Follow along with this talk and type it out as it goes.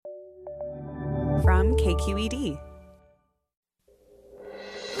from KQED.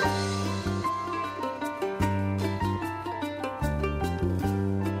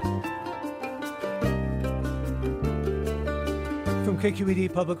 From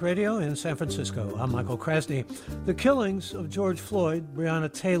KQED Public Radio in San Francisco, I'm Michael Krasny. The killings of George Floyd,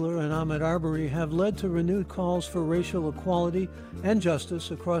 Breonna Taylor, and Ahmaud Arbery have led to renewed calls for racial equality and justice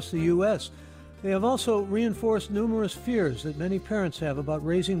across the U.S. They have also reinforced numerous fears that many parents have about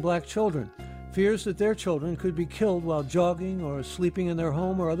raising black children, fears that their children could be killed while jogging or sleeping in their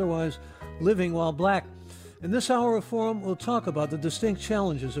home or otherwise living while black. In this hour of Forum, we'll talk about the distinct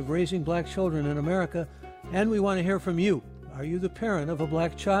challenges of raising black children in America, and we want to hear from you. Are you the parent of a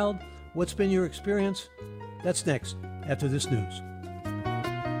black child? What's been your experience? That's next, after this news.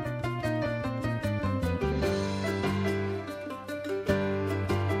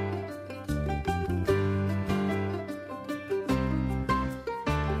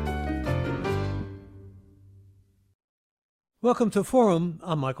 Welcome to Forum.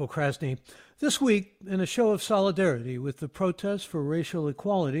 I'm Michael Krasny. This week, in a show of solidarity with the protests for racial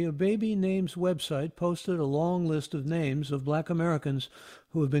equality, a Baby Names website posted a long list of names of black Americans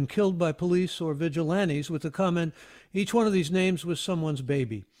who have been killed by police or vigilantes with the comment, each one of these names was someone's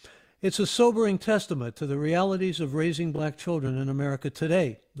baby. It's a sobering testament to the realities of raising black children in America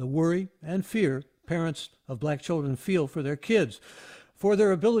today, the worry and fear parents of black children feel for their kids, for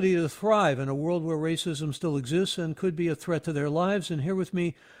their ability to thrive in a world where racism still exists and could be a threat to their lives. And here with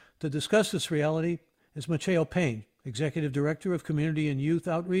me to discuss this reality is Mateo Payne, Executive Director of Community and Youth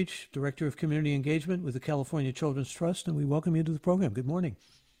Outreach, Director of Community Engagement with the California Children's Trust, and we welcome you to the program. Good morning.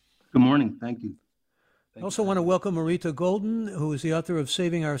 Good morning. Thank you. I also want to welcome Marita Golden, who is the author of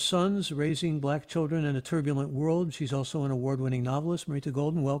Saving Our Sons, Raising Black Children in a Turbulent World. She's also an award-winning novelist. Marita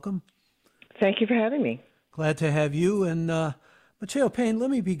Golden, welcome. Thank you for having me. Glad to have you. And Mateo Payne,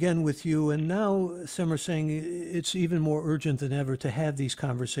 let me begin with you. And now some are saying it's even more urgent than ever to have these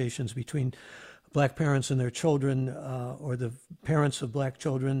conversations between black parents and their children, or the parents of black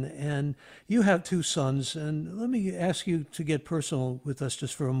children. And you have two sons. And let me ask you to get personal with us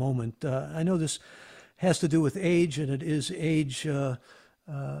just for a moment. I know this has to do with age, and it is age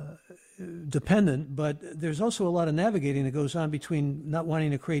dependent, but there's also a lot of navigating that goes on between not wanting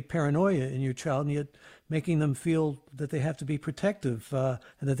to create paranoia in your child and yet making them feel that they have to be protective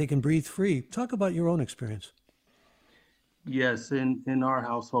and that they can breathe free. Talk about your own experience. Yes, in our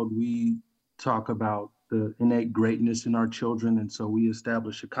household, we talk about the innate greatness in our children. And so we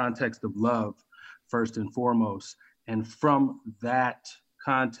establish a context of love first and foremost. And from that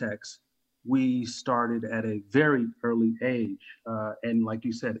context, we started at a very early age. And like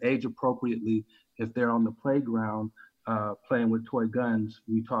you said, age appropriately, if they're on the playground playing with toy guns,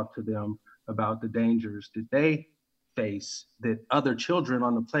 we talk to them about the dangers that they face that other children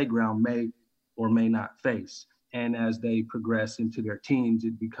on the playground may or may not face. And as they progress into their teens,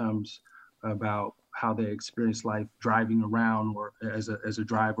 it becomes about how they experience life driving around or as a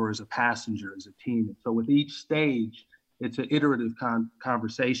driver, as a passenger, as a teen. And so with each stage, it's an iterative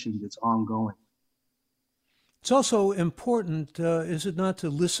conversation that's ongoing. It's also important, is it not, to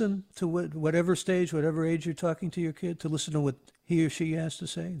listen to whatever stage, whatever age you're talking to your kid, to listen to what he or she has to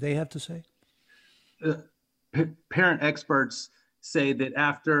say, they have to say? Parent experts say that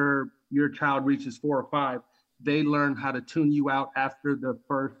after your child reaches 4 or 5, they learn how to tune you out after the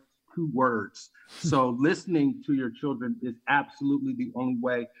first 2 words. So listening to your children is absolutely the only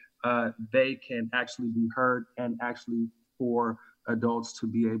way they can actually be heard, and actually for adults to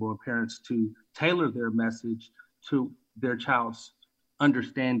be able, and parents to tailor their message to their child's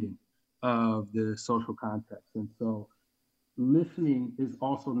understanding of the social context. And so listening is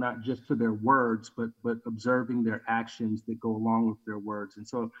also not just to their words, but observing their actions that go along with their words. And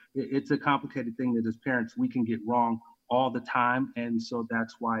so it's a complicated thing that as parents, we can get wrong all the time. And so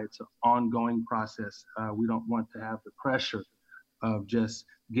that's why it's an ongoing process. We don't want to have the pressure of just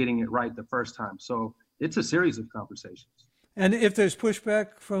getting it right the first time. So it's a series of conversations. And if there's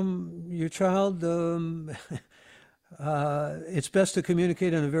pushback from your child, it's best to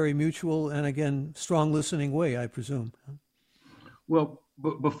communicate in a very mutual and, again, strong listening way, I presume. Well,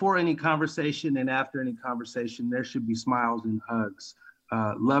 before any conversation and after any conversation, there should be smiles and hugs.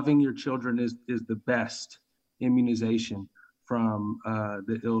 Loving your children is the best immunization from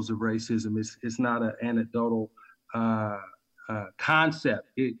the ills of racism. It's not an anecdotal concept.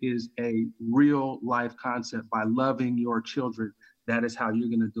 It is a real life concept. By loving your children, that is how you're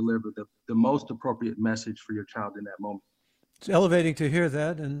going to deliver the most appropriate message for your child in that moment. It's elevating to hear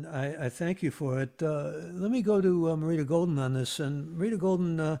that, and I thank you for it. Let me go to Marita Golden on this. And Marita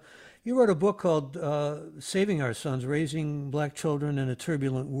Golden, You wrote a book called Saving Our Sons, Raising Black Children in a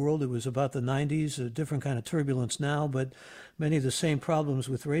Turbulent World. It was about the 90s, a different kind of turbulence now, but many of the same problems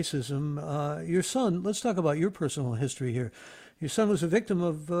with racism. Your son, let's talk about your personal history here. Your son was a victim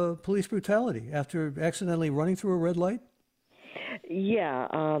of police brutality after accidentally running through a red light? Yeah,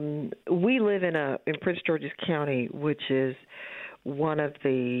 we live in Prince George's County, which is one of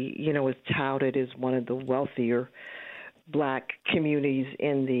the, is touted as one of the wealthier Black communities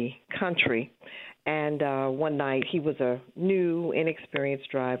in the country. And one night he was a new, inexperienced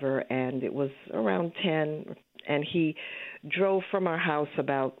driver, and it was around 10, and he drove from our house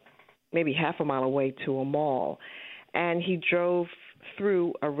about maybe half a mile away to a mall, and he drove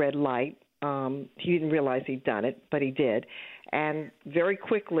through a red light. He didn't realize he'd done it, but he did. And very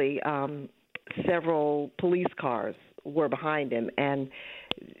quickly, several police cars were behind him, and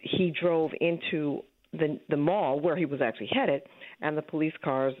he drove into the mall where he was actually headed, and the police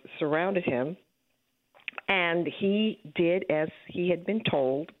cars surrounded him. And he did as he had been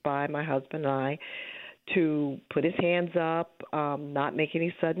told by my husband and I, to put his hands up, not make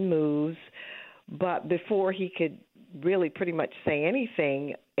any sudden moves. But before he could really pretty much say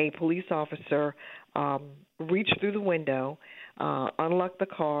anything, a police officer reached through the window, unlocked the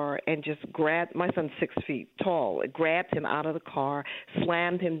car, and just grabbed, my son's 6 feet tall, grabbed him out of the car,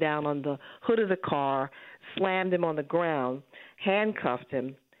 slammed him down on the hood of the car, slammed him on the ground, handcuffed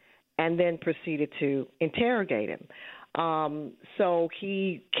him, and then proceeded to interrogate him. So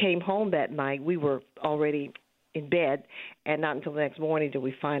he came home that night. We were already in bed, and not until the next morning did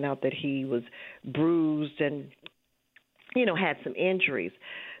we find out that he was bruised and, had some injuries.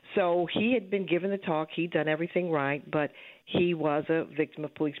 So he had been given the talk. He'd done everything right, but he was a victim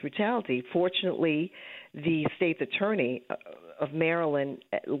of police brutality. Fortunately, the state's attorney of Maryland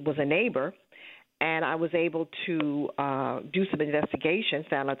was a neighbor, and I was able to do some investigation,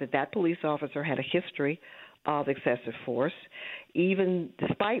 found out that police officer had a history of excessive force. Even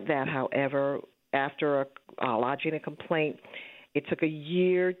despite that, however, after lodging a complaint, it took a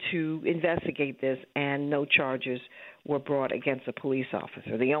year to investigate this, and no charges were brought against a police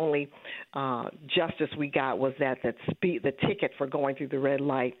officer. The only justice we got was that the ticket for going through the red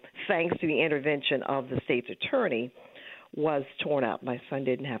light, thanks to the intervention of the state's attorney, was torn out. My son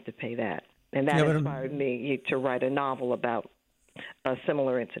didn't have to pay that. And that inspired me to write a novel about a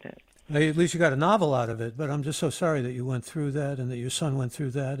similar incident. At least you got a novel out of it, but I'm just so sorry that you went through that and that your son went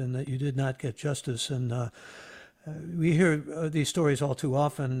through that and that you did not get justice. And we hear these stories all too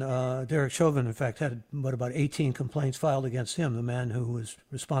often. Derek Chauvin, in fact, had about 18 complaints filed against him, the man who was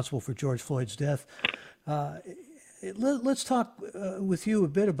responsible for George Floyd's death. Let's talk with you a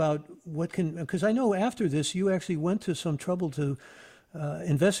bit about because I know after this you actually went to some trouble to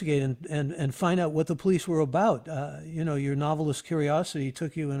investigate and find out what the police were about. Your novelist curiosity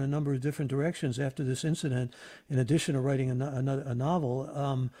took you in a number of different directions after this incident, in addition to writing a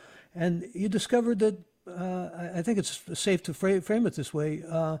novel. And you discovered that, I think it's safe to frame it this way,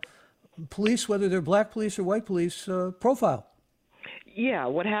 police, whether they're black police or white police, profile. Yeah,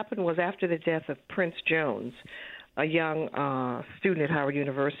 what happened was after the death of Prince Jones, a young student at Howard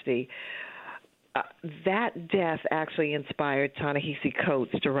University, that death actually inspired Ta-Nehisi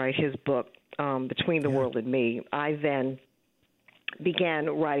Coates to write his book, Between the World and Me. I then began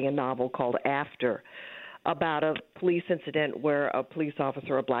writing a novel called After, about a police incident where a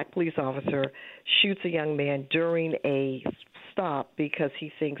black police officer, shoots a young man during a stop because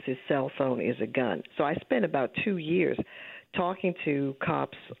he thinks his cell phone is a gun. So I spent about 2 years talking to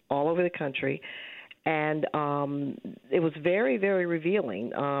cops all over the country, and it was very, very revealing.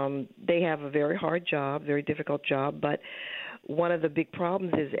 They have a very hard job, very difficult job, but one of the big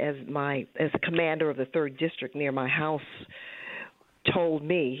problems is, as commander of the 3rd District near my house told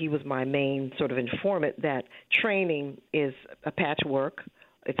me, he was my main sort of informant, that training is a patchwork.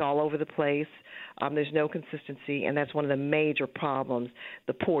 It's all over the place. There's no consistency, and that's one of the major problems,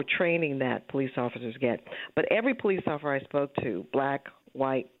 the poor training that police officers get. But every police officer I spoke to, black,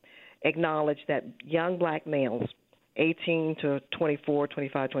 white, acknowledged that young black males, 18 to 24,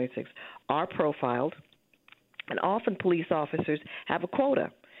 25, 26, are profiled, and often police officers have a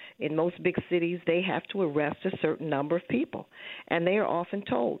quota. In most big cities, they have to arrest a certain number of people, and they are often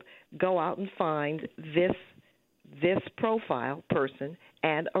told, go out and find this profile person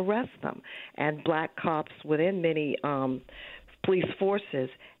and arrest them. And black cops within many police forces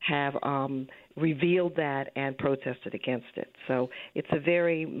have revealed that and protested against it. So it's a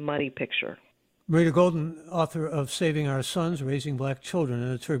very muddy picture. Rita Golden, author of Saving Our Sons, Raising Black Children in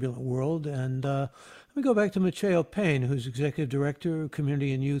a Turbulent World. And let me go back to Mateo Payne, who's Executive Director of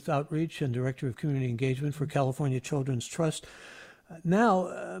Community and Youth Outreach and Director of Community Engagement for California Children's Trust.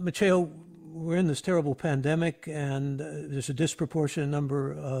 Now, Mateo, we're in this terrible pandemic, and there's a disproportionate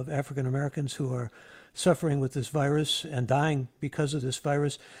number of African Americans who are suffering with this virus and dying because of this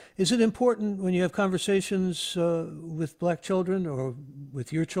virus. Is it important when you have conversations with black children, or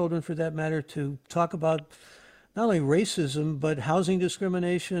with your children for that matter, to talk about not only racism, but housing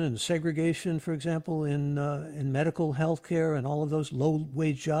discrimination and segregation, for example, in medical health care and all of those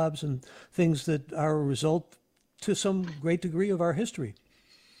low-wage jobs and things that are a result to some great degree of our history?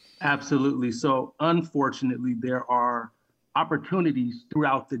 Absolutely. So unfortunately, there are opportunities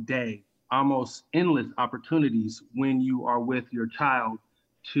throughout the day, almost endless opportunities when you are with your child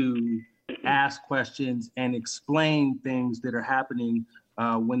to ask questions and explain things that are happening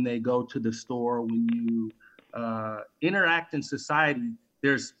when they go to the store, when you interact in society.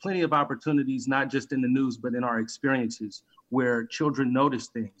 There's plenty of opportunities, not just in the news, but in our experiences, where children notice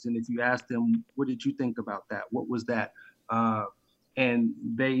things. And if you ask them, what did you think about that? What was that? And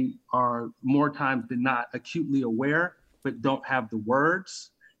they are more times than not acutely aware, but don't have the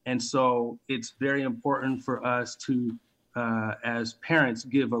words. And so it's very important for us to, as parents,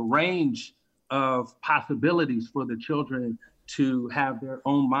 give a range of possibilities for the children to have their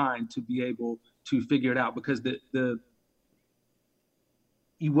own mind to be able to figure it out. Because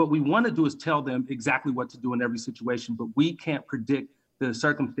what we want to do is tell them exactly what to do in every situation, but we can't predict the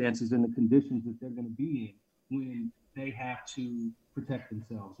circumstances and the conditions that they're going to be in when they have to protect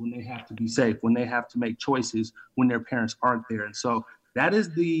themselves, when they have to be safe, when they have to make choices when their parents aren't there. And so that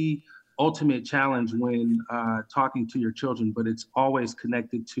is the ultimate challenge when talking to your children, but it's always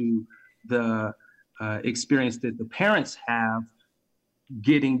connected to the experience that the parents have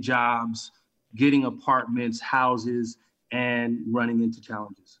getting jobs, getting apartments, houses, and running into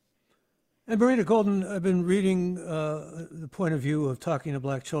challenges. And Marina Golden, I've been reading the point of view of talking to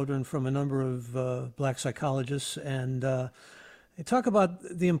black children from a number of black psychologists, and they talk about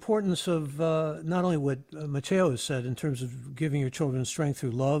the importance of not only what Mateo has said in terms of giving your children strength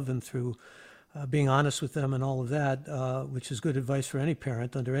through love and through being honest with them and all of that, which is good advice for any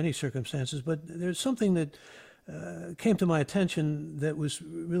parent under any circumstances, but there's something that came to my attention that was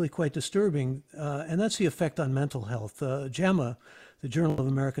really quite disturbing, and that's the effect on mental health. JAMA, the Journal of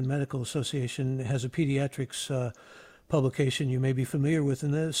American Medical Association, has a pediatrics publication you may be familiar with,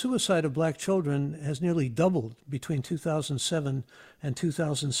 and the suicide of black children has nearly doubled between 2007 and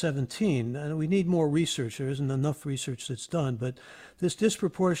 2017. And we need more research. There isn't enough research that's done, but this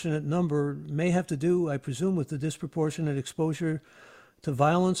disproportionate number may have to do, I presume, with the disproportionate exposure to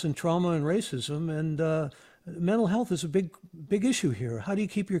violence and trauma and racism. And mental health is a big issue here. How do you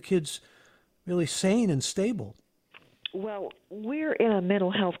keep your kids really sane and stable? Well, we're in a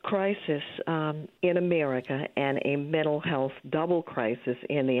mental health crisis in America and a mental health double crisis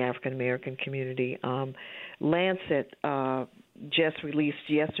in the African American community. Lancet just released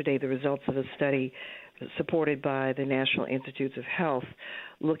yesterday the results of a study supported by the National Institutes of Health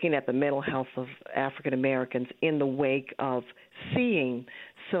looking at the mental health of African Americans in the wake of seeing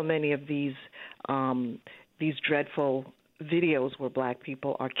so many of these dreadful videos where black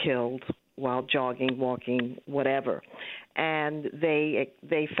people are killed while jogging, walking, whatever. And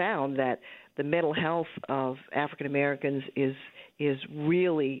they found that the mental health of African Americans is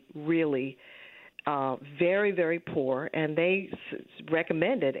really, really very, very poor, and they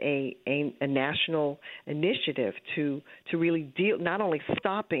recommended a national initiative to really deal, not only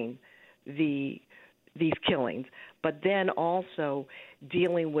stopping these killings, but then also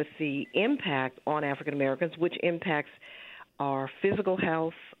dealing with the impact on African Americans, which impacts our physical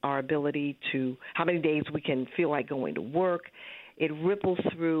health, our ability to, how many days we can feel like going to work. It ripples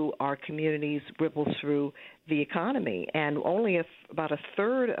through our communities, ripples through the economy. And only about a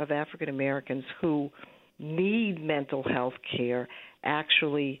third of African Americans who need mental health care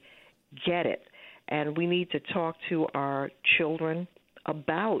actually get it. And we need to talk to our children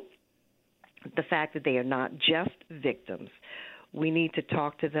about the fact that they are not just victims. We need to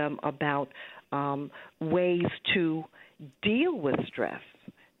talk to them about ways to deal with stress,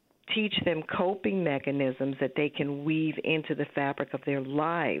 teach them coping mechanisms that they can weave into the fabric of their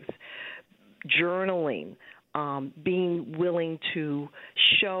lives, journaling, being willing to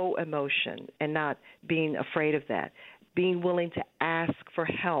show emotion and not being afraid of that, being willing to ask for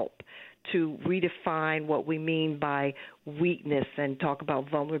help, to redefine what we mean by weakness and talk about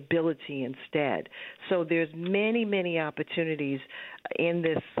vulnerability instead. So there's many, many opportunities in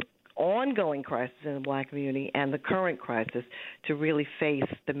this ongoing crisis in the black community and the current crisis to really face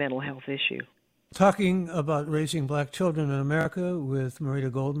the mental health issue. Talking about raising black children in America with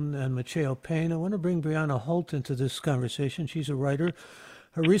Marita Golden and Mateo Payne, I want to bring Breonna Holt into this conversation. She's a writer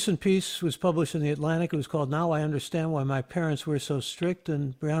Her recent piece was published in The Atlantic. It was called Now I Understand Why My Parents Were So Strict.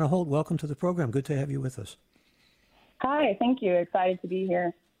 And Breonna Holt, welcome to the program. Good to have you with us. Hi, thank you. Excited to be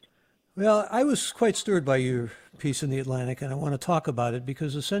here. Well, I was quite stirred by your piece in The Atlantic, and I want to talk about it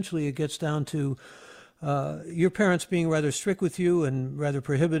because essentially it gets down to your parents being rather strict with you and rather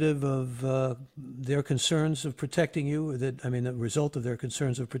prohibitive of their concerns of protecting you, the result of their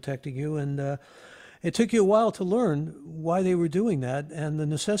concerns of protecting you. And it took you a while to learn why they were doing that and the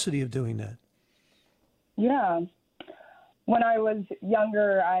necessity of doing that. Yeah. When I was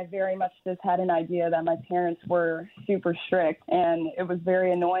younger, I very much just had an idea that my parents were super strict, and it was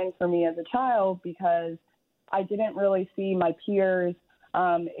very annoying for me as a child because I didn't really see my peers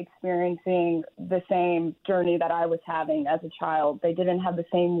experiencing the same journey that I was having as a child. They didn't have the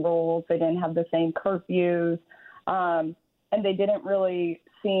same rules. They didn't have the same curfews. And they didn't really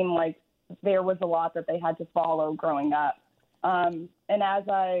seem like there was a lot that they had to follow growing up. And as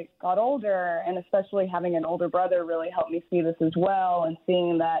I got older, and especially having an older brother really helped me see this as well, and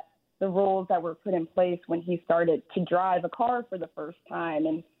seeing that the rules that were put in place when he started to drive a car for the first time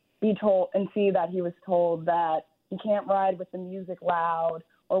and see that he was told that he can't ride with the music loud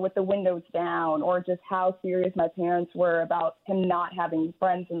or with the windows down, or just how serious my parents were about him not having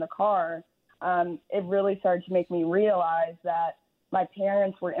friends in the car, it really started to make me realize that my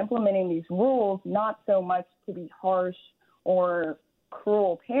parents were implementing these rules not so much to be harsh or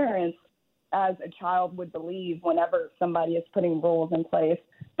cruel parents as a child would believe whenever somebody is putting rules in place,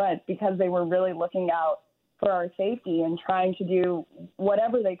 but because they were really looking out for our safety and trying to do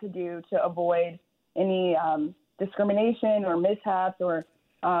whatever they could do to avoid any discrimination or mishaps or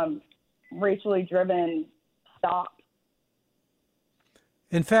racially driven stops.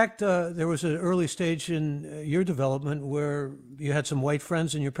 In fact, there was an early stage in your development where you had some white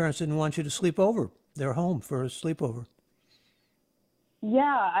friends and your parents didn't want you to sleep over their home for a sleepover. Yeah,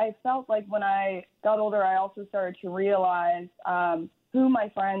 I felt like when I got older, I also started to realize who my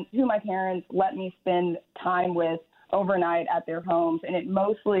parents let me spend time with overnight at their homes. And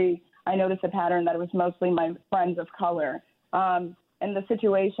I noticed a pattern that it was mostly my friends of color. And the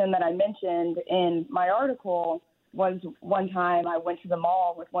situation that I mentioned in my article was one time I went to the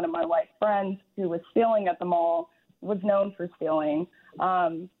mall with one of my white friends who was stealing at the mall, was known for stealing,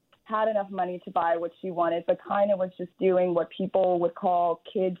 had enough money to buy what she wanted, but kind of was just doing what people would call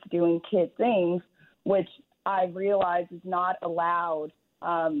kids doing kid things, which I realized is not allowed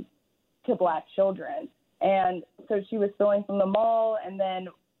to Black children. And so she was stealing from the mall, and then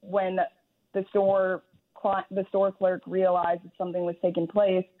when the store clerk realized that something was taking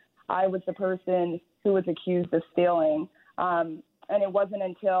place, I was the person who was accused of stealing. And it wasn't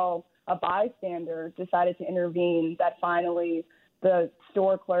until a bystander decided to intervene that finally the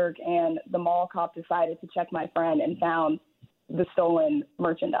store clerk and the mall cop decided to check my friend and found the stolen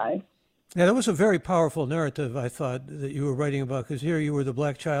merchandise. Yeah, that was a very powerful narrative, I thought, that you were writing about, because here you were the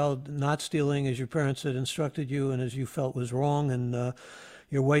Black child not stealing as your parents had instructed you and as you felt was wrong, and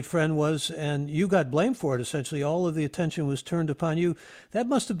your white friend was, and you got blamed for it, essentially. All of the attention was turned upon you. That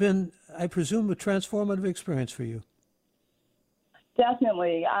must have been, I presume, a transformative experience for you.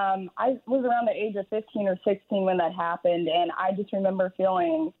 Definitely. I was around the age of 15 or 16 when that happened, and I just remember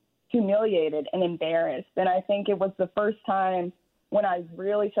feeling humiliated and embarrassed. And I think it was the first time when I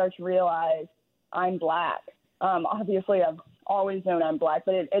really started to realize I'm Black. Obviously, I've always known I'm Black,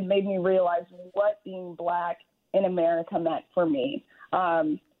 but it made me realize what being Black in America meant for me.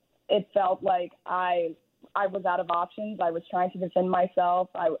 It felt like I was out of options. I was trying to defend myself.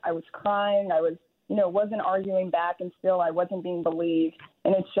 I was crying. I was wasn't arguing back, and still I wasn't being believed.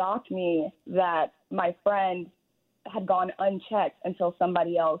 And it shocked me that my friend had gone unchecked until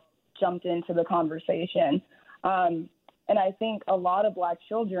somebody else jumped into the conversation. And I think a lot of Black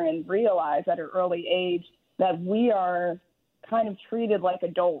children realize at an early age that we are kind of treated like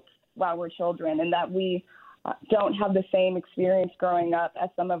adults while we're children, and that we don't have the same experience growing up as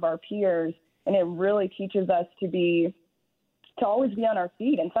some of our peers. And it really teaches us to always be on our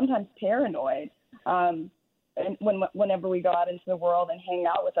feet, and sometimes paranoid. And whenever we go out into the world and hang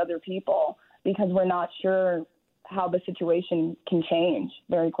out with other people, because we're not sure how the situation can change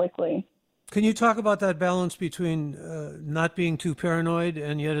very quickly. Can you talk about that balance between not being too paranoid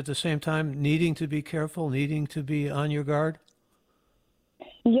and yet at the same time needing to be careful, needing to be on your guard?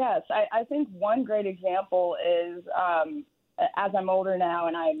 Yes, I think one great example is as I'm older now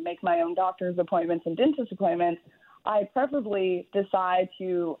and I make my own doctor's appointments and dentist appointments, I preferably decide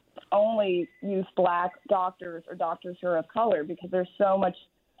to only use Black doctors or doctors who are of color, because there's so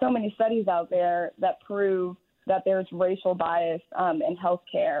many studies out there that prove that there's racial bias in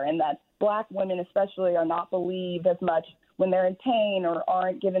healthcare, and that Black women especially are not believed as much when they're in pain or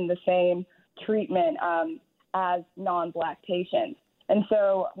aren't given the same treatment as non-Black patients. And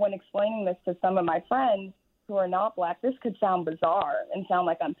so when explaining this to some of my friends who are not Black, this could sound bizarre and sound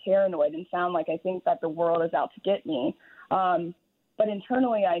like I'm paranoid and sound like I think that the world is out to get me. But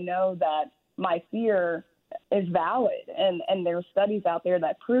internally, I know that my fear is valid, and there are studies out there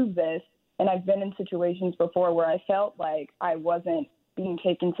that prove this. And I've been in situations before where I felt like I wasn't being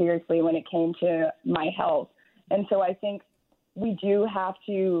taken seriously when it came to my health. And so I think we do have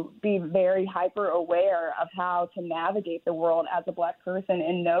to be very hyper aware of how to navigate the world as a Black person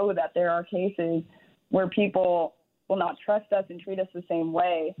and know that there are cases where people will not trust us and treat us the same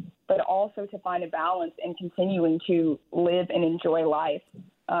way, but also to find a balance in continuing to live and enjoy life,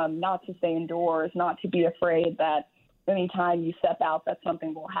 not to stay indoors, not to be afraid that anytime you step out that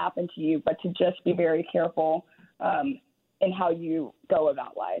something will happen to you, but to just be very careful in how you go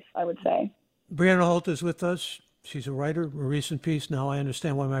about life, I would say. Breonna Holt is with us. She's a writer. A recent piece, Now I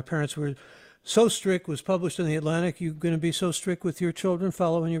Understand Why My Parents Were So Strict, was published in The Atlantic. You going to be so strict with your children,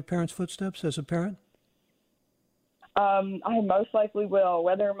 following your parents' footsteps as a parent? I most likely will.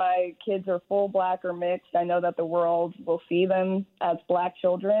 Whether my kids are full Black or mixed, I know that the world will see them as Black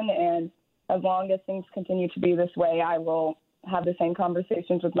children. And as long as things continue to be this way, I will have the same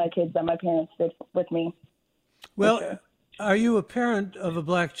conversations with my kids that my parents did with me. Well, sure. Are you a parent of a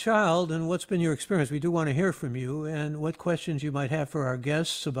Black child, and what's been your experience? We do want to hear from you, and what questions you might have for our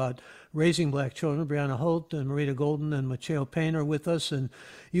guests about raising Black children. Breonna Holt and Marita Golden and Mateo Payne are with us, and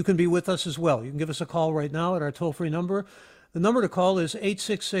you can be with us as well. You can give us a call right now at our toll-free number. The number to call is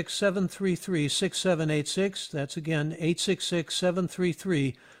 866-733-6786. That's again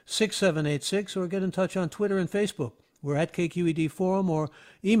 866-733-6786, or get in touch on Twitter and Facebook. We're at KQED Forum, or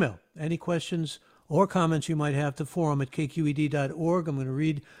email any questions or comments you might have to forum@kqed.org. I'm going to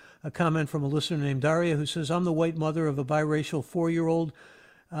read a comment from a listener named Daria who says, I'm the white mother of a biracial 4-year-old,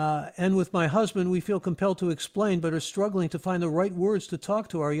 and with my husband, we feel compelled to explain, but are struggling to find the right words to talk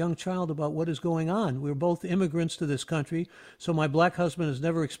to our young child about what is going on. We're both immigrants to this country, so my Black husband has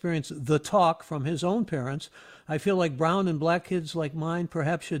never experienced the talk from his own parents. I feel like brown and Black kids like mine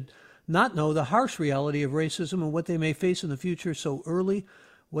perhaps should not know the harsh reality of racism and what they may face in the future so early.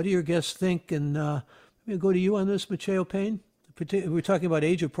 What do your guests think? And maybe go to you on this, Mateo Payne. We're talking about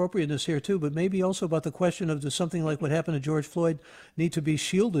age appropriateness here too, but maybe also about the question of, does something like what happened to George Floyd need to be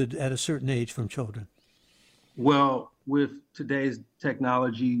shielded at a certain age from children? Well, with today's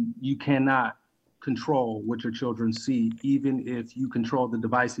technology, you cannot control what your children see. Even if you control the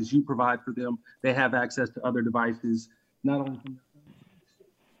devices you provide for them, they have access to other devices, not only from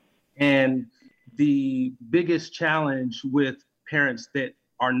and the biggest challenge with parents that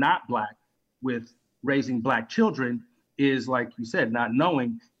are not Black with raising Black children is, like you said, not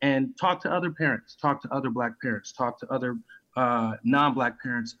knowing. And talk to other parents, talk to other Black parents, talk to other non-Black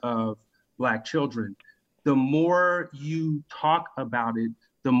parents of Black children. The more you talk about it,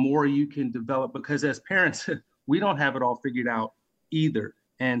 the more you can develop, because as parents, we don't have it all figured out either.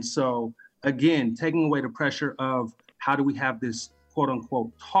 And so again, taking away the pressure of how do we have this quote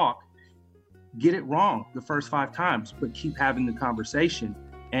unquote talk, get it wrong the first 5 times, but keep having the conversation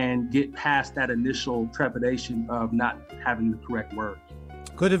and get past that initial trepidation of not having the correct word.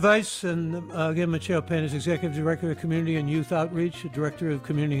 Good advice. And again, Mateo Payne is Executive Director of Community and Youth Outreach, Director of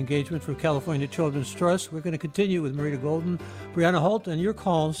Community Engagement for California Children's Trust. We're going to continue with Marita Golden, Breonna Holt, and your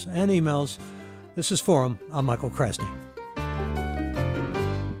calls and emails. This is Forum. I'm Michael Krasny.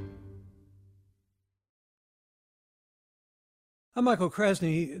 I'm Michael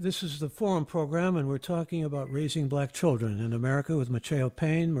Krasny. This is the Forum program, and we're talking about raising Black children in America with Mateo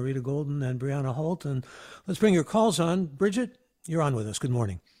Payne, Marita Golden, and Breonna Holt. And let's bring your calls on. Bridget, you're on with us. Good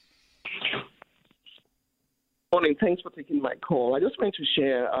morning. Morning. Thanks for taking my call. I just wanted to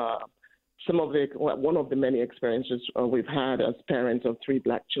share one of the many experiences we've had as parents of 3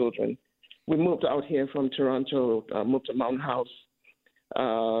 Black children. We moved out here from Toronto, moved to Mountain House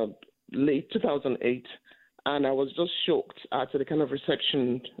late 2008. And I was just shocked at the kind of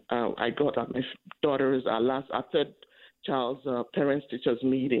reception I got at my daughter's our third child's parents-teachers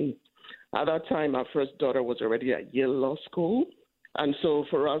meeting. At that time, our first daughter was already at Yale Law School. And so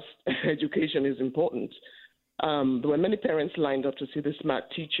for us, education is important. There were many parents lined up to see this math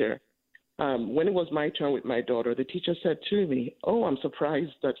teacher. When it was my turn with my daughter, the teacher said to me, "Oh, I'm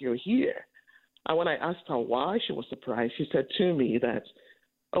surprised that you're here." And when I asked her why she was surprised, she said to me that,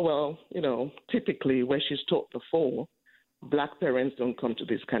 "Oh, well, typically where she's taught before, Black parents don't come to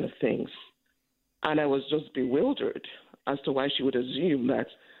these kind of things." And I was just bewildered as to why she would assume that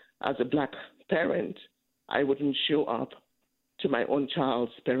as a Black parent, I wouldn't show up to my own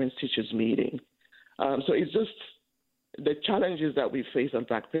child's parents-teachers meeting. So it's just the challenges that we face as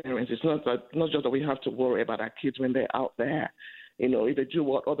Black parents, it's not just that we have to worry about our kids when they're out there. If they do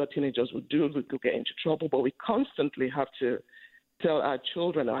what other teenagers would do, we could get into trouble. But we constantly have to tell our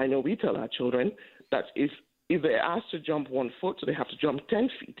children, I know we tell our children, that if they're asked to jump 1 foot, so they have to jump 10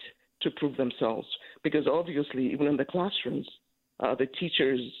 feet to prove themselves. Because obviously, even in the classrooms, the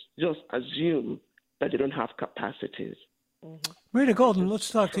teachers just assume that they don't have capacities. Mm-hmm. Rita Golden, let's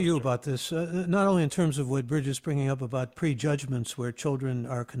talk to you about this, not only in terms of what Bridget's bringing up about prejudgments where children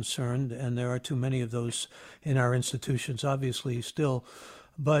are concerned, and there are too many of those in our institutions, obviously, still,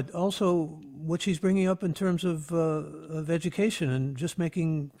 but also what she's bringing up in terms of education and just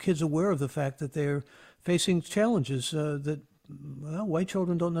making kids aware of the fact that they're facing challenges that white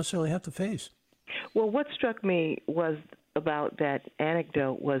children don't necessarily have to face. Well, what struck me was about that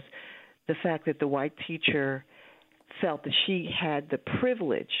anecdote was the fact that the white teacher felt that she had the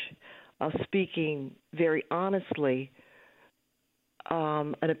privilege of speaking very honestly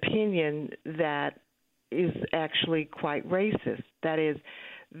an opinion that is actually quite racist. That is,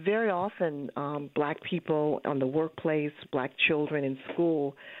 very often Black people on the workplace, Black children in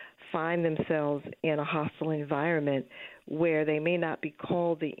school, find themselves in a hostile environment where they may not be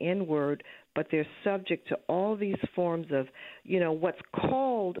called the N-word, but they're subject to all these forms of, what's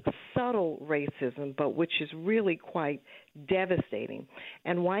called subtle racism, but which is really quite devastating.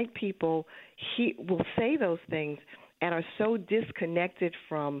 And white people will say those things and are so disconnected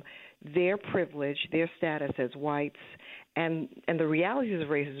from their privilege, their status as whites, and the realities of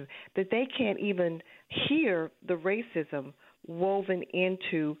racism that they can't even hear the racism woven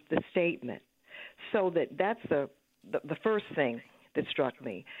into the statement. So that's the first thing that struck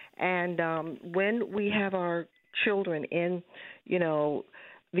me. And when we have our children in,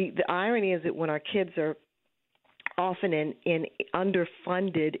 the irony is that when our kids are often in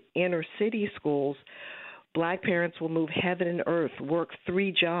underfunded inner city schools, Black parents will move heaven and earth, work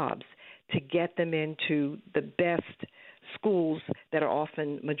 3 jobs to get them into the best schools that are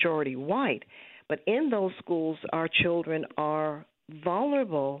often majority white. But in those schools, our children are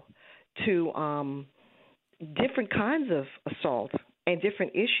vulnerable to different kinds of assault and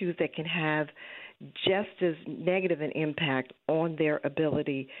different issues that can have just as negative an impact on their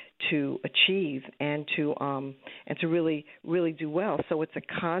ability to achieve and to really, really do well. So it's a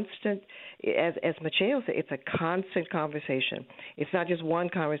constant, as Mateo said, it's a constant conversation. It's not just one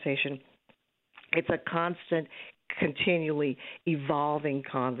conversation. It's a constant, continually evolving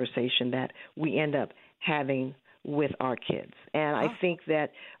conversation that we end up having with our kids. And I think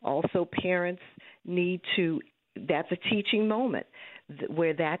that also parents need to, that's a teaching moment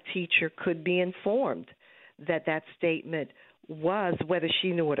where that teacher could be informed that that statement was, whether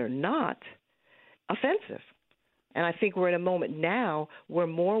she knew it or not, offensive. And I think we're in a moment now where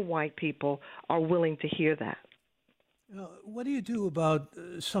more white people are willing to hear that. What do you do about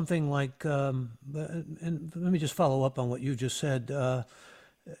something like, and let me just follow up on what you just said, the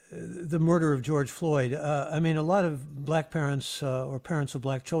murder of George Floyd? I mean, a lot of Black parents or parents of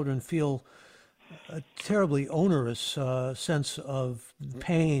Black children feel a terribly onerous sense of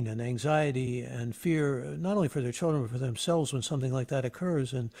pain and anxiety and fear, not only for their children, but for themselves when something like that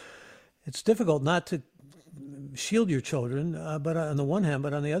occurs. And it's difficult not to shield your children, but on the one hand,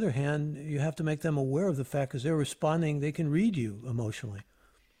 but on the other hand, you have to make them aware of the fact because they're responding, they can read you emotionally.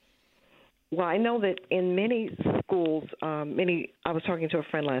 Well, I know that in many schools, I was talking to a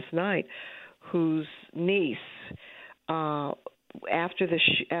friend last night whose niece, after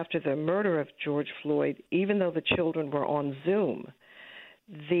the murder of George Floyd, even though the children were on Zoom,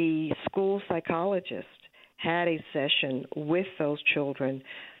 the school psychologist had a session with those children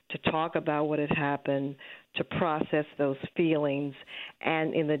to talk about what had happened, to process those feelings.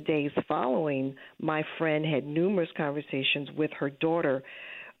 And in the days following, my friend had numerous conversations with her daughter,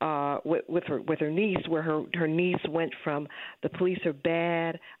 with her niece, where her niece went from the police are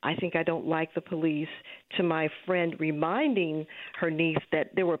bad, I think I don't like the police, to my friend reminding her niece that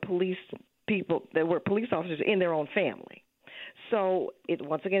there were police officers in their own family. So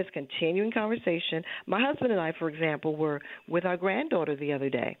once again, it's a continuing conversation. My husband and I, for example, were with our granddaughter the other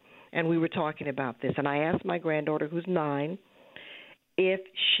day, and we were talking about this. And I asked my granddaughter, who's 9, if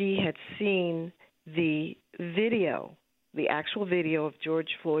she had seen the video, the actual video of George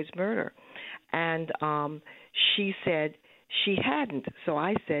Floyd's murder. And she said she hadn't. So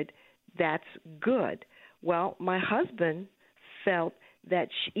I said, that's good. Well, my husband felt that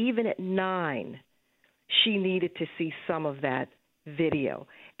even at 9, she needed to see some of that video,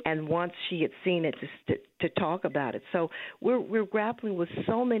 and once she had seen it, to talk about it. So we're grappling with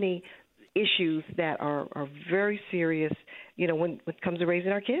so many issues that are very serious, when it comes to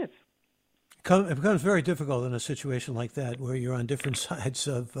raising our kids. It becomes very difficult in a situation like that where you're on different sides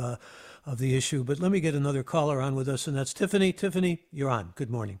of the issue. But let me get another caller on with us, and that's Tiffany. Tiffany, you're on. Good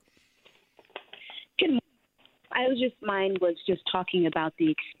morning. Good morning. Mine was just talking about the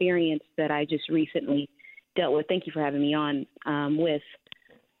experience that I just recently dealt with. Thank you for having me on with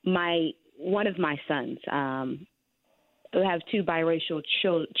one of my sons. I have two biracial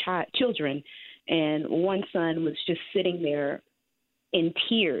children, and one son was just sitting there in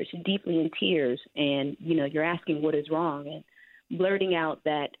tears, deeply in tears, and you're asking what is wrong, and blurting out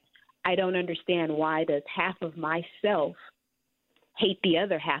that I don't understand why does half of myself hate the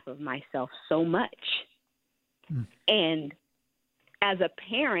other half of myself so much. And as a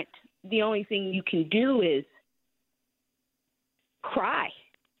parent, the only thing you can do is cry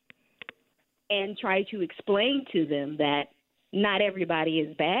and try to explain to them that not everybody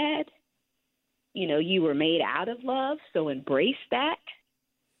is bad. You were made out of love, so embrace that.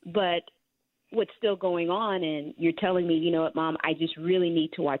 But what's still going on, and you're telling me, you know what, Mom, I just really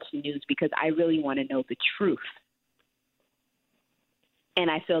need to watch the news because I really want to know the truth.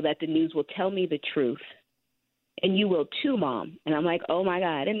 And I feel that the news will tell me the truth. And you will too, Mom. And I'm like, oh, my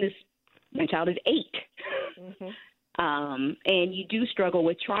God. And my child is 8. Mm-hmm. And you do struggle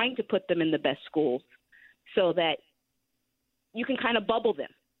with trying to put them in the best schools so that you can kind of bubble them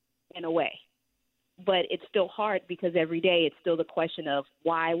in a way. But it's still hard because every day it's still the question of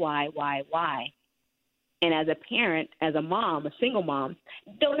why? And as a parent, as a mom, a single mom,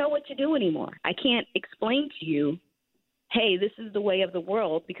 don't know what to do anymore. I can't explain to you, hey, this is the way of the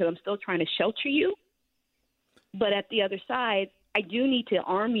world because I'm still trying to shelter you. But at the other side, I do need to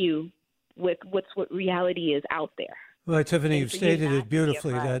arm you with what reality is out there. Well, Tiffany, you've stated it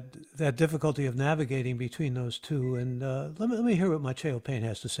beautifully, that difficulty of navigating between those two. And let me hear what Macheo Payne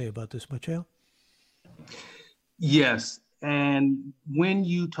has to say about this. Macheo? Yes. And when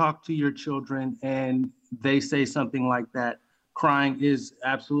you talk to your children and they say something like that, crying is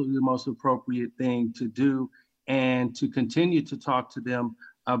absolutely the most appropriate thing to do, and to continue to talk to them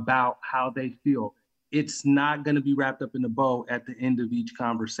about how they feel. It's not going to be wrapped up in a bow at the end of each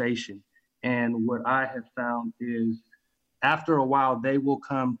conversation. And what I have found is after a while, they will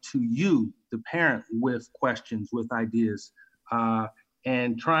come to you, the parent, with questions, with ideas,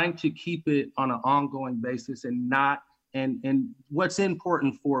 and trying to keep it on an ongoing basis and what's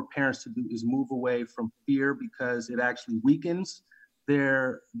important for parents to do is move away from fear because it actually weakens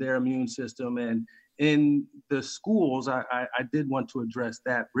their immune system. And in the schools, I did want to address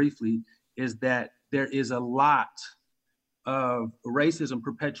that briefly, is that there is a lot of racism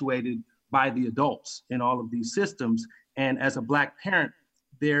perpetuated by the adults in all of these systems. And as a Black parent,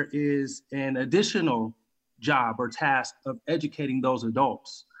 there is an additional job or task of educating those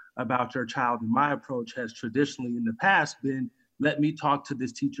adults about your child. And my approach has traditionally in the past been, let me talk to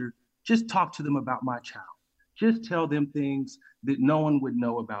this teacher, just talk to them about my child. Just tell them things that no one would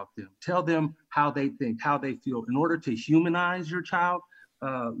know about them. Tell them how they think, how they feel. In order to humanize your child,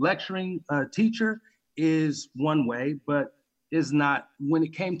 lecturing a teacher is one way, but is not. When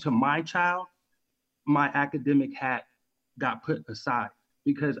it came to my child, my academic hat got put aside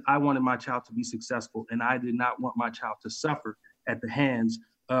because I wanted my child to be successful, and I did not want my child to suffer at the hands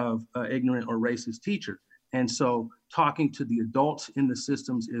of an ignorant or racist teacher. And so talking to the adults in the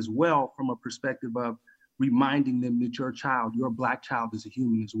systems as well from a perspective of reminding them that your child, your Black child, is a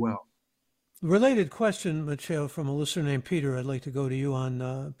human as well. Related question, Macheo, from a listener named Peter. I'd like to go to you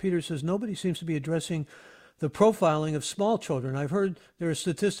on. Peter says, nobody seems to be addressing the profiling of small children. I've heard there are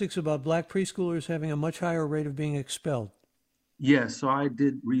statistics about Black preschoolers having a much higher rate of being expelled. Yes, so I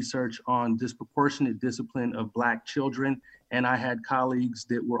did research on disproportionate discipline of Black children, and I had colleagues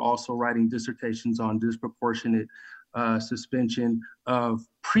that were also writing dissertations on disproportionate suspension of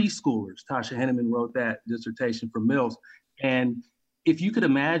preschoolers. Tasha Henneman wrote that dissertation for Mills. And if you could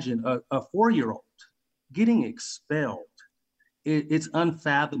imagine a 4-year-old getting expelled, it's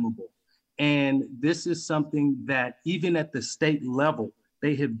unfathomable. And this is something that even at the state level,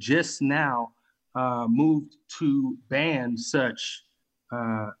 they have just now moved to ban such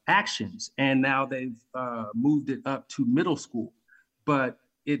actions. And now they've moved it up to middle school. But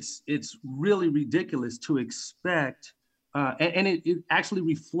it's really ridiculous to expect, and it actually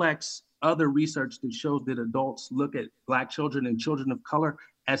reflects other research that shows that adults look at Black children and children of color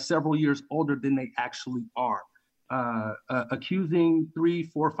as several years older than they actually are. Accusing 3,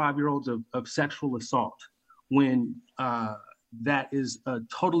 4, 5-year-olds of sexual assault when that is a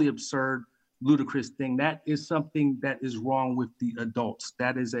totally absurd, ludicrous thing. That is something that is wrong with the adults.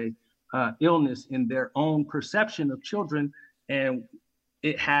 That is a illness in their own perception of children, and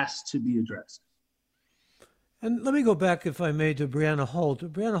it has to be addressed. And let me go back, if I may, to Breonna Holt.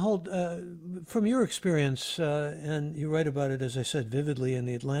 Breonna Holt, from your experience, and you write about it, as I said, vividly in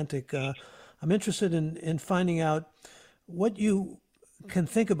The Atlantic, I'm interested in finding out what you can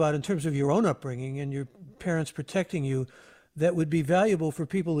think about in terms of your own upbringing and your parents protecting you that would be valuable for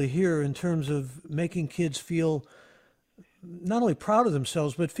people to hear in terms of making kids feel not only proud of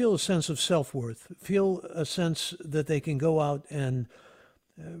themselves, but feel a sense of self-worth, feel a sense that they can go out and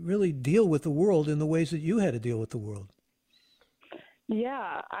really deal with the world in the ways that you had to deal with the world.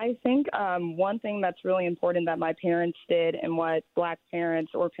 Yeah, I think one thing that's really important that my parents did and what Black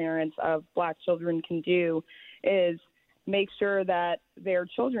parents or parents of Black children can do is make sure that their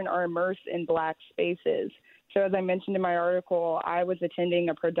children are immersed in Black spaces. So as I mentioned in my article, I was attending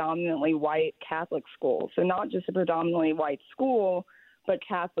a predominantly white Catholic school. So not just a predominantly white school, but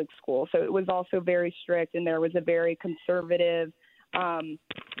Catholic school. So it was also very strict, and there was a very conservative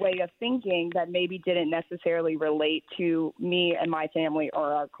way of thinking that maybe didn't necessarily relate to me and my family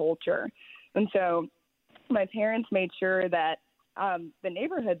or our culture. And so my parents made sure that the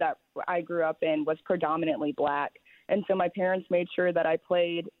neighborhood that I grew up in was predominantly Black. And so my parents made sure that I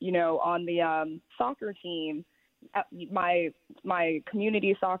played, on the soccer team, my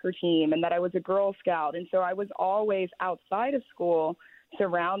community soccer team, and that I was a Girl Scout. And so I was always outside of school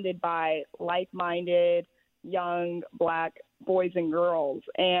surrounded by like-minded young Black boys and girls.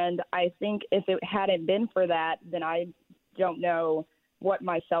 And I think if it hadn't been for that, then I don't know what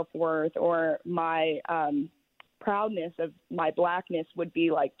my self-worth or my proudness of my Blackness would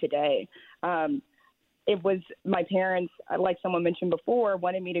be like today. It was my parents, like someone mentioned before,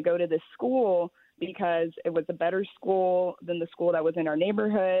 wanted me to go to this school because it was a better school than the school that was in our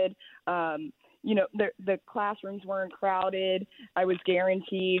neighborhood. The classrooms weren't crowded. I was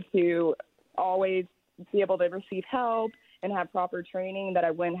guaranteed to always be able to receive help and have proper training that I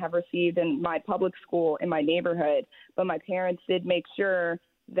wouldn't have received in my public school in my neighborhood. But my parents did make sure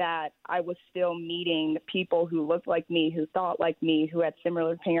that I was still meeting people who looked like me, who thought like me, who had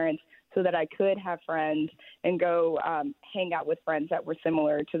similar parents, so that I could have friends and go hang out with friends that were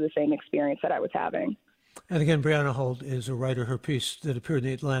similar to the same experience that I was having. And again, Breonna Holt is a writer. Her piece that appeared in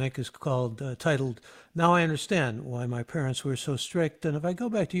The Atlantic is titled, "Now I Understand Why My Parents Were So Strict." And if I go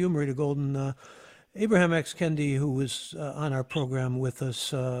back to you, Marita Golden, Abraham X. Kendi, who was on our program with us,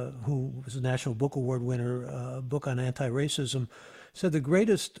 who was a National Book Award winner, a book on anti-racism, said the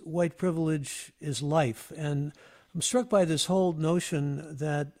greatest white privilege is life. And I'm struck by this whole notion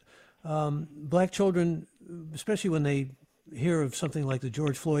that Black children, especially when they hear of something like the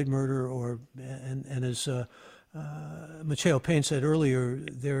George Floyd murder, and as Mateo Payne said earlier,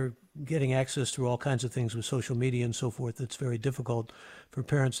 they're getting access through all kinds of things with social media and so forth. It's very difficult for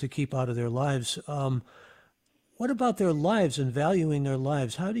parents to keep out of their lives. What about their lives and valuing their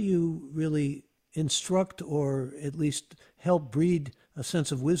lives? How do you really instruct or at least help breed a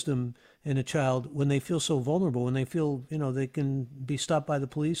sense of wisdom in a child when they feel so vulnerable, when they feel, they can be stopped by the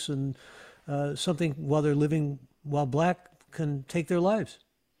police and something while Black can take their lives?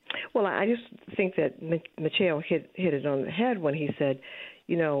 Well, I just think that Mateo hit it on the head when he said,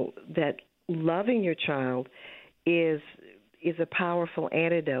 that loving your child is a powerful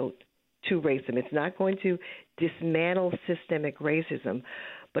antidote to racism. It's not going to dismantle systemic racism,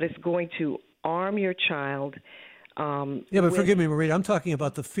 but it's going to arm your child. But forgive me, Marita, I'm talking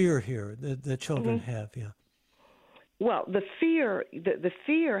about the fear here that children have, yeah. Well, the fear,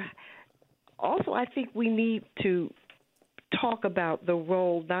 also I think we need to talk about the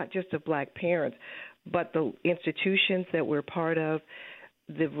role not just of Black parents, but the institutions that we're part of,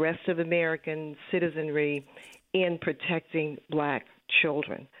 the rest of American citizenry in protecting Black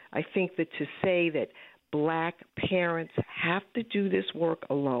children. I think that to say that Black parents have to do this work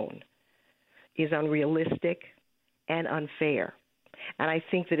alone is unrealistic and unfair. And I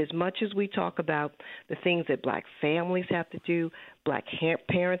think that as much as we talk about the things that Black families have to do, Black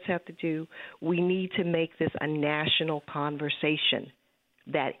parents have to do, we need to make this a national conversation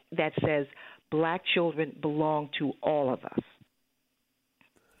that says Black children belong to all of us.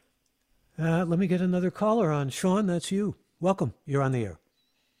 Let me get another caller on. Sean, that's you. Welcome. You're on the air.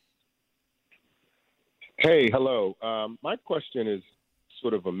 Hey, hello. My question is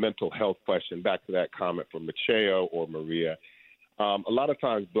sort of a mental health question, back to that comment from Mateo or Maria. A lot of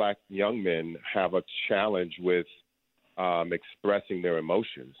times Black young men have a challenge with expressing their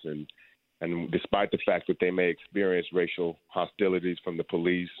emotions. And despite the fact that they may experience racial hostilities from the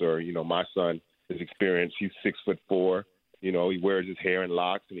police or, my son has experienced, he's 6'4", he wears his hair in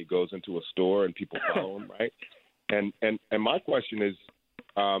locks and he goes into a store and people follow him, right? And my question is,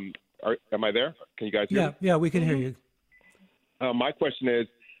 am I there? Can you guys hear me? Yeah, we can hear you. My question is,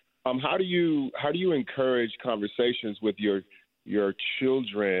 How do you encourage conversations with your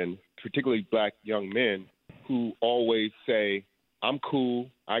children, particularly black young men, who always say, "I'm cool,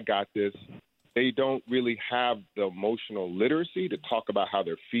 I got this"? They don't really have the emotional literacy to talk about how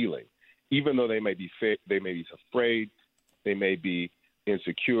they're feeling, even though they may be afraid, they may be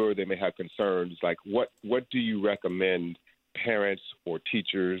insecure, they may have concerns. Like, what do you recommend parents or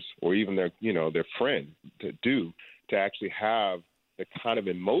teachers or even their friends to do to actually have the kind of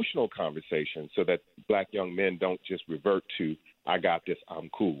emotional conversation so that black young men don't just revert to, "I got this, I'm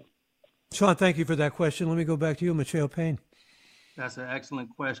cool"? Sean, thank you for that question. Let me go back to you, Mateo Payne. That's an excellent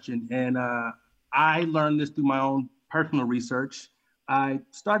question. And I learned this through my own personal research. I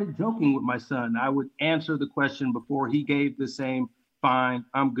started joking with my son. I would answer the question before he gave the same, "Fine,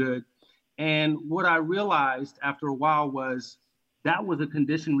 I'm good." And what I realized after a while was that was a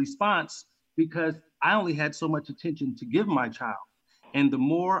conditioned response because I only had so much attention to give my child. And the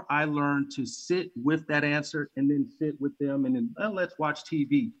more I learned to sit with that answer and then sit with them and then, well, let's watch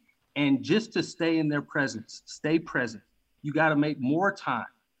TV, and just to stay in their presence, stay present. You got to make more time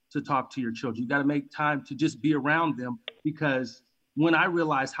to talk to your children. You got to make time to just be around them, because when I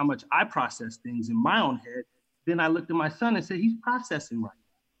realized how much I process things in my own head, then I looked at my son and said, he's processing right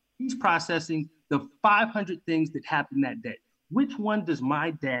now. He's processing the 500 things that happened that day. Which one does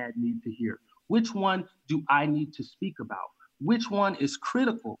my dad need to hear? Which one do I need to speak about? Which one is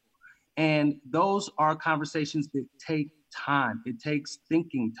critical? And those are conversations that take time. It takes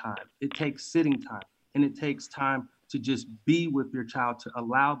thinking time. It takes sitting time. And it takes time to just be with your child, to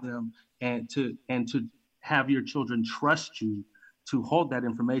allow them and to have your children trust you to hold that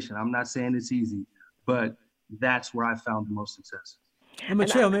information. I'm not saying it's easy, but that's where I found the most success.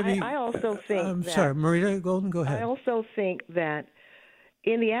 Mateo, maybe. I also think I'm sorry, Marita Golden, go ahead. I also think that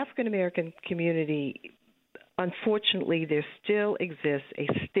in the African American community, unfortunately, there still exists a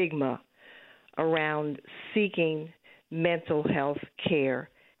stigma around seeking mental health care,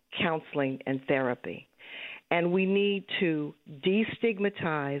 counseling, and therapy. And we need to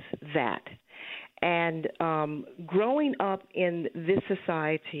destigmatize that. And growing up in this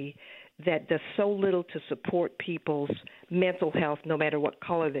society that does so little to support people's mental health, no matter what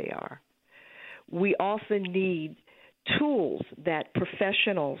color they are, we often need tools that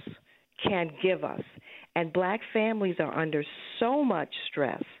professionals can give us. And black families are under so much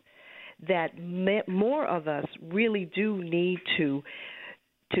stress that more of us really do need to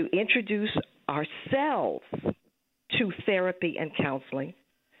introduce ourselves to therapy and counseling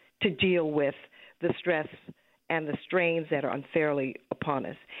to deal with the stress and the strains that are unfairly upon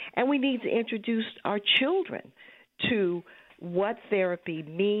us. And we need to introduce our children to what therapy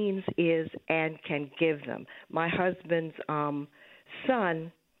means, is, and can give them. My husband's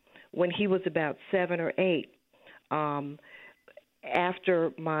son, when he was about 7 or 8,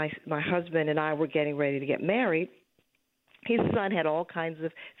 after my husband and I were getting ready to get married, his son had all kinds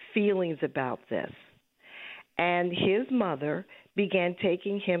of feelings about this. And his mother began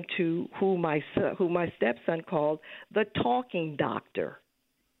taking him to who my stepson called the talking doctor.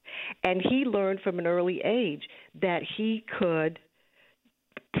 And he learned from an early age that he could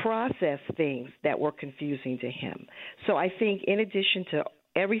process things that were confusing to him. So I think in addition to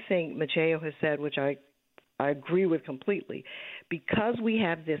everything Mateo has said, which I agree with completely, because we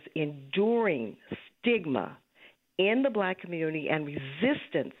have this enduring stigma in the black community and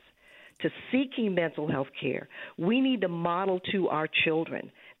resistance to seeking mental health care, we need to model to our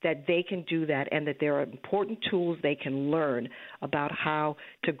children that they can do that and that there are important tools they can learn about how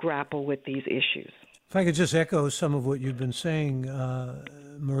to grapple with these issues. If I could just echo some of what you've been saying,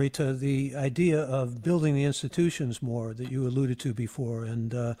 Marita, the idea of building the institutions more that you alluded to before,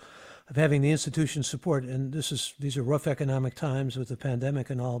 and of having the institution support. And these are rough economic times with the pandemic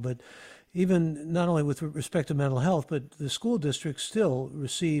and all, but even not only with respect to mental health, but the school districts still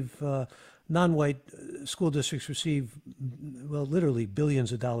receive, non-white school districts receive, well, literally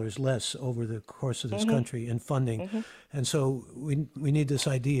billions of dollars less over the course of this country in funding. And so we need this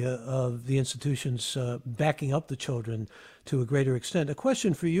idea of the institutions backing up the children to a greater extent. A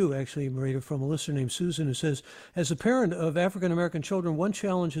question for you, actually, Marita, from a listener named Susan, who says, as a parent of African-American children, one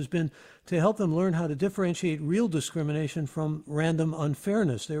challenge has been to help them learn how to differentiate real discrimination from random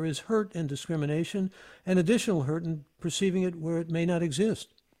unfairness. There is hurt in discrimination and additional hurt in perceiving it where it may not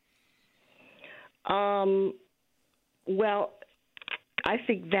exist. Well, I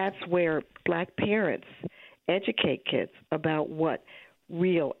think that's where black parents educate kids about what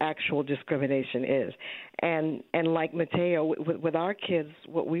real, actual discrimination is. And like Mateo, with our kids,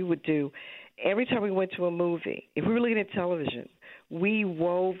 what we would do, every time we went to a movie, if we were looking at television, we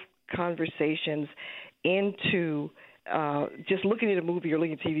wove conversations into just looking at a movie or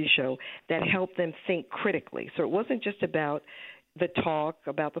looking at a TV show that helped them think critically. So it wasn't just about the talk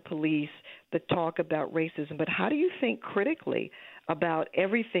about the police, the talk about racism, but how do you think critically about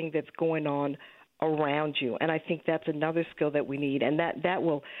everything that's going on around you? And I think that's another skill that we need, and that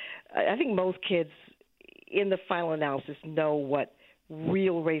will, I think most kids in the final analysis know what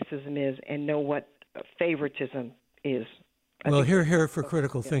real racism is and know what favoritism is. Well, here for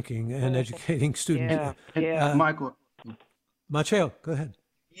critical thinking and educating students. Michael. Macheo, go ahead.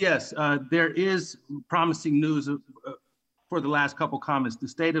 Yes, there is promising news for the last couple comments. The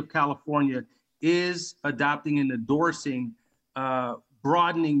state of California is adopting and endorsing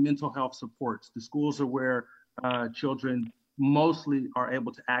broadening mental health supports. The schools are where children mostly are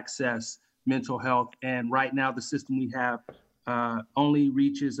able to access mental health. And right now, the system we have only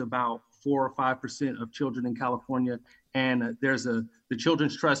reaches about 4 or 5% of children in California. And the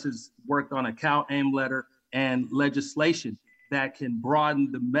Children's Trust has worked on a CalAIM letter and legislation that can broaden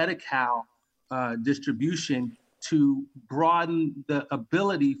the Medi-Cal distribution to broaden the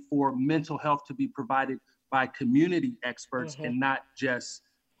ability for mental health to be provided by community experts and not just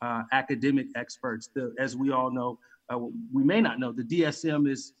academic experts. As we all know, we may not know, the DSM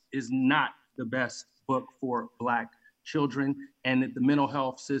is not the best book for Black children, and that the mental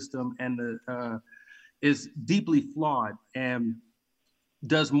health system and is deeply flawed and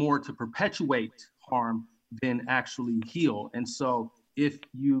does more to perpetuate harm than actually heal. And so if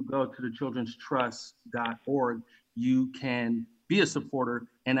you go to the childrenstrust.org, you can be a supporter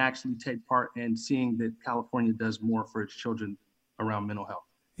and actually take part in seeing that California does more for its children around mental health.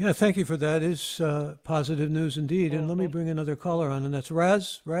 Yeah, thank you for that. It's positive news indeed. And let me bring another caller on, and that's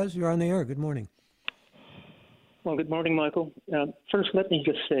Raz. Raz, you're on the air. Good morning. Well, good morning, Michael. First, let me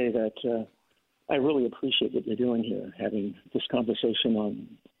just say that I really appreciate what you're doing here, having this conversation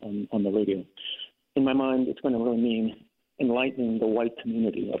on the radio. In my mind, it's going to really mean enlightening the white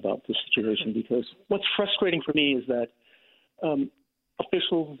community about this situation, because what's frustrating for me is that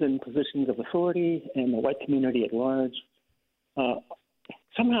officials in positions of authority and the white community at large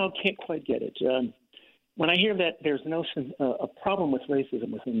somehow can't quite get it. When I hear that there's a problem with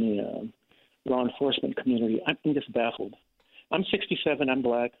racism within the law enforcement community, I'm just baffled. I'm 67, I'm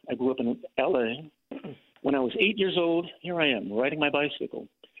Black, I grew up in LA. When I was 8 years old, here I am, riding my bicycle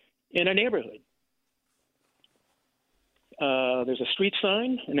in a neighborhood. There's a street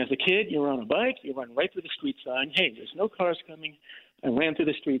sign, and as a kid, you're on a bike, you run right through the street sign. Hey, there's no cars coming. I ran through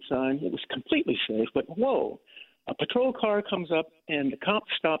the street sign. It was completely safe, but whoa, a patrol car comes up, and the cop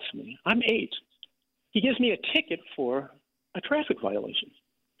stops me. I'm 8. He gives me a ticket for a traffic violation.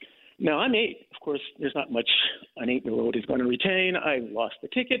 Now, I'm 8. Of course, there's not much an 8-year-old is going to retain. I lost the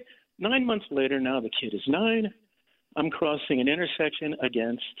ticket. 9 months later, now the kid is 9. I'm crossing an intersection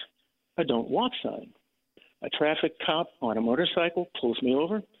against a don't walk sign. A traffic cop on a motorcycle pulls me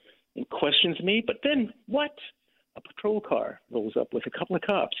over and questions me. But then what? A patrol car rolls up with a couple of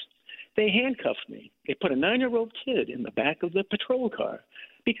cops. They handcuffed me. They put a 9-year-old kid in the back of the patrol car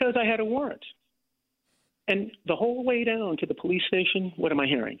because I had a warrant. And the whole way down to the police station, what am I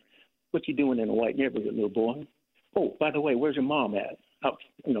hearing? What you doing in a white neighborhood, little boy? Oh, by the way, where's your mom at? Out,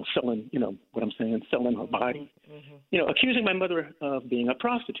 selling, what I'm saying, selling her body. Accusing my mother of being a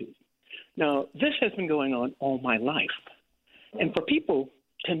prostitute. Now, this has been going on all my life. And for people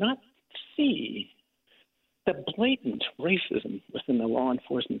to not see the blatant racism within the law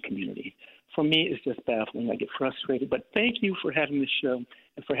enforcement community, for me, is just baffling. I get frustrated. But thank you for having this show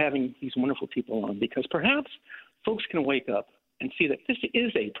and for having these wonderful people on, because perhaps folks can wake up and see that this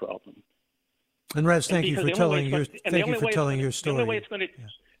is a problem. And Raz, thank you for telling your story.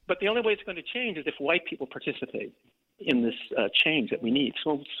 But the only way it's going to change is if white people participate in this change that we need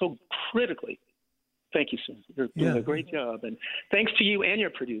so critically. Thank you, sir. You're doing a great job, and thanks to you and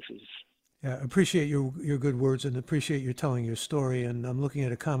your producers. Yeah, appreciate your good words and appreciate you telling your story. And I'm looking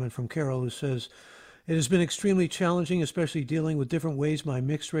at a comment from Carol who says, "It has been extremely challenging, especially dealing with different ways my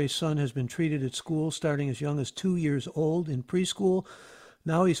mixed-race son has been treated at school, starting as young as 2 years old in preschool.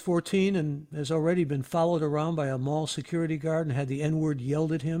 Now he's 14 and has already been followed around by a mall security guard and had the N-word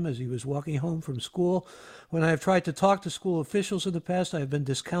yelled at him as he was walking home from school. When I have tried to talk to school officials in the past, I have been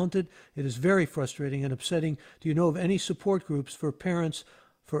discounted. It is very frustrating and upsetting. Do you know of any support groups for parents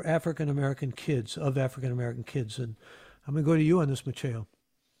for African-American kids, And I'm going to go to you on this, Macheo.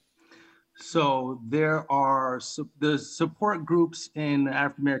 So there are the support groups in the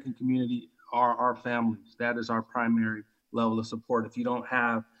African-American community are our families. That is our primary level of support. If you don't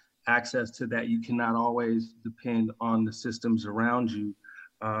have access to that, you cannot always depend on the systems around you.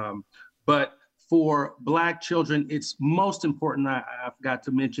 But for Black children, it's most important, I forgot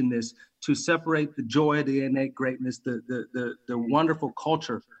to mention this, to separate the joy, the innate greatness, the wonderful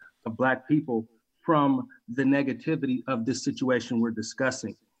culture of Black people from the negativity of this situation we're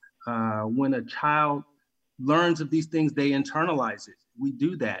discussing. When a child learns of these things, they internalize it. We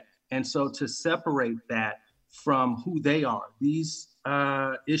do that. And so to separate that from who they are, these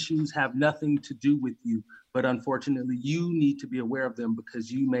issues have nothing to do with you, but unfortunately you need to be aware of them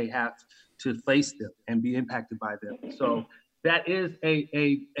because you may have to face them and be impacted by them. So that is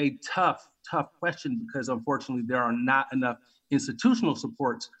a tough question because unfortunately there are not enough institutional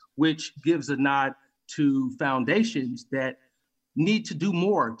supports, which gives a nod to foundations that need to do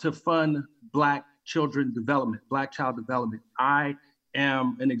more to fund Black children development, Black child development. I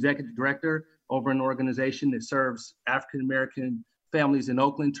am an executive director over an organization that serves African-American families in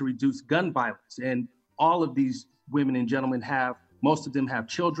Oakland to reduce gun violence. And all of these women and gentlemen most of them have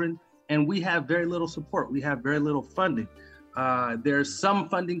children, and we have very little support. We have very little funding. There's some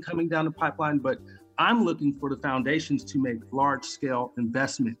funding coming down the pipeline, but I'm looking for the foundations to make large-scale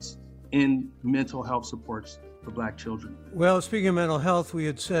investments in mental health supports for Black children. Well, speaking of mental health, I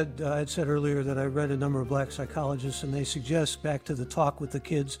had said earlier that I read a number of Black psychologists, and they suggest, back to the talk with the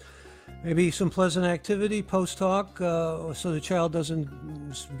kids, maybe some pleasant activity post-talk so the child doesn't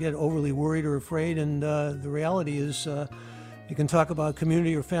get overly worried or afraid. And the reality is you can talk about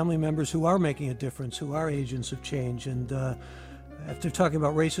community or family members who are making a difference, who are agents of change. And after talking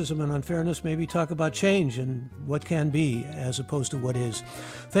about racism and unfairness, maybe talk about change and what can be as opposed to what is.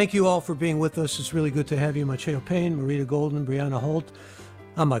 Thank you all for being with us. It's really good to have you, Mateo Payne, Marita Golden, Breonna Holt.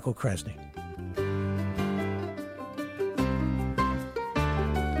 I'm Michael Krasny.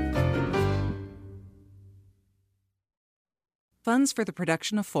 Funds for the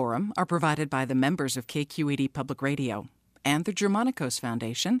production of Forum are provided by the members of KQED Public Radio and the Germanicos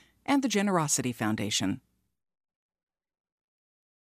Foundation and the Generosity Foundation.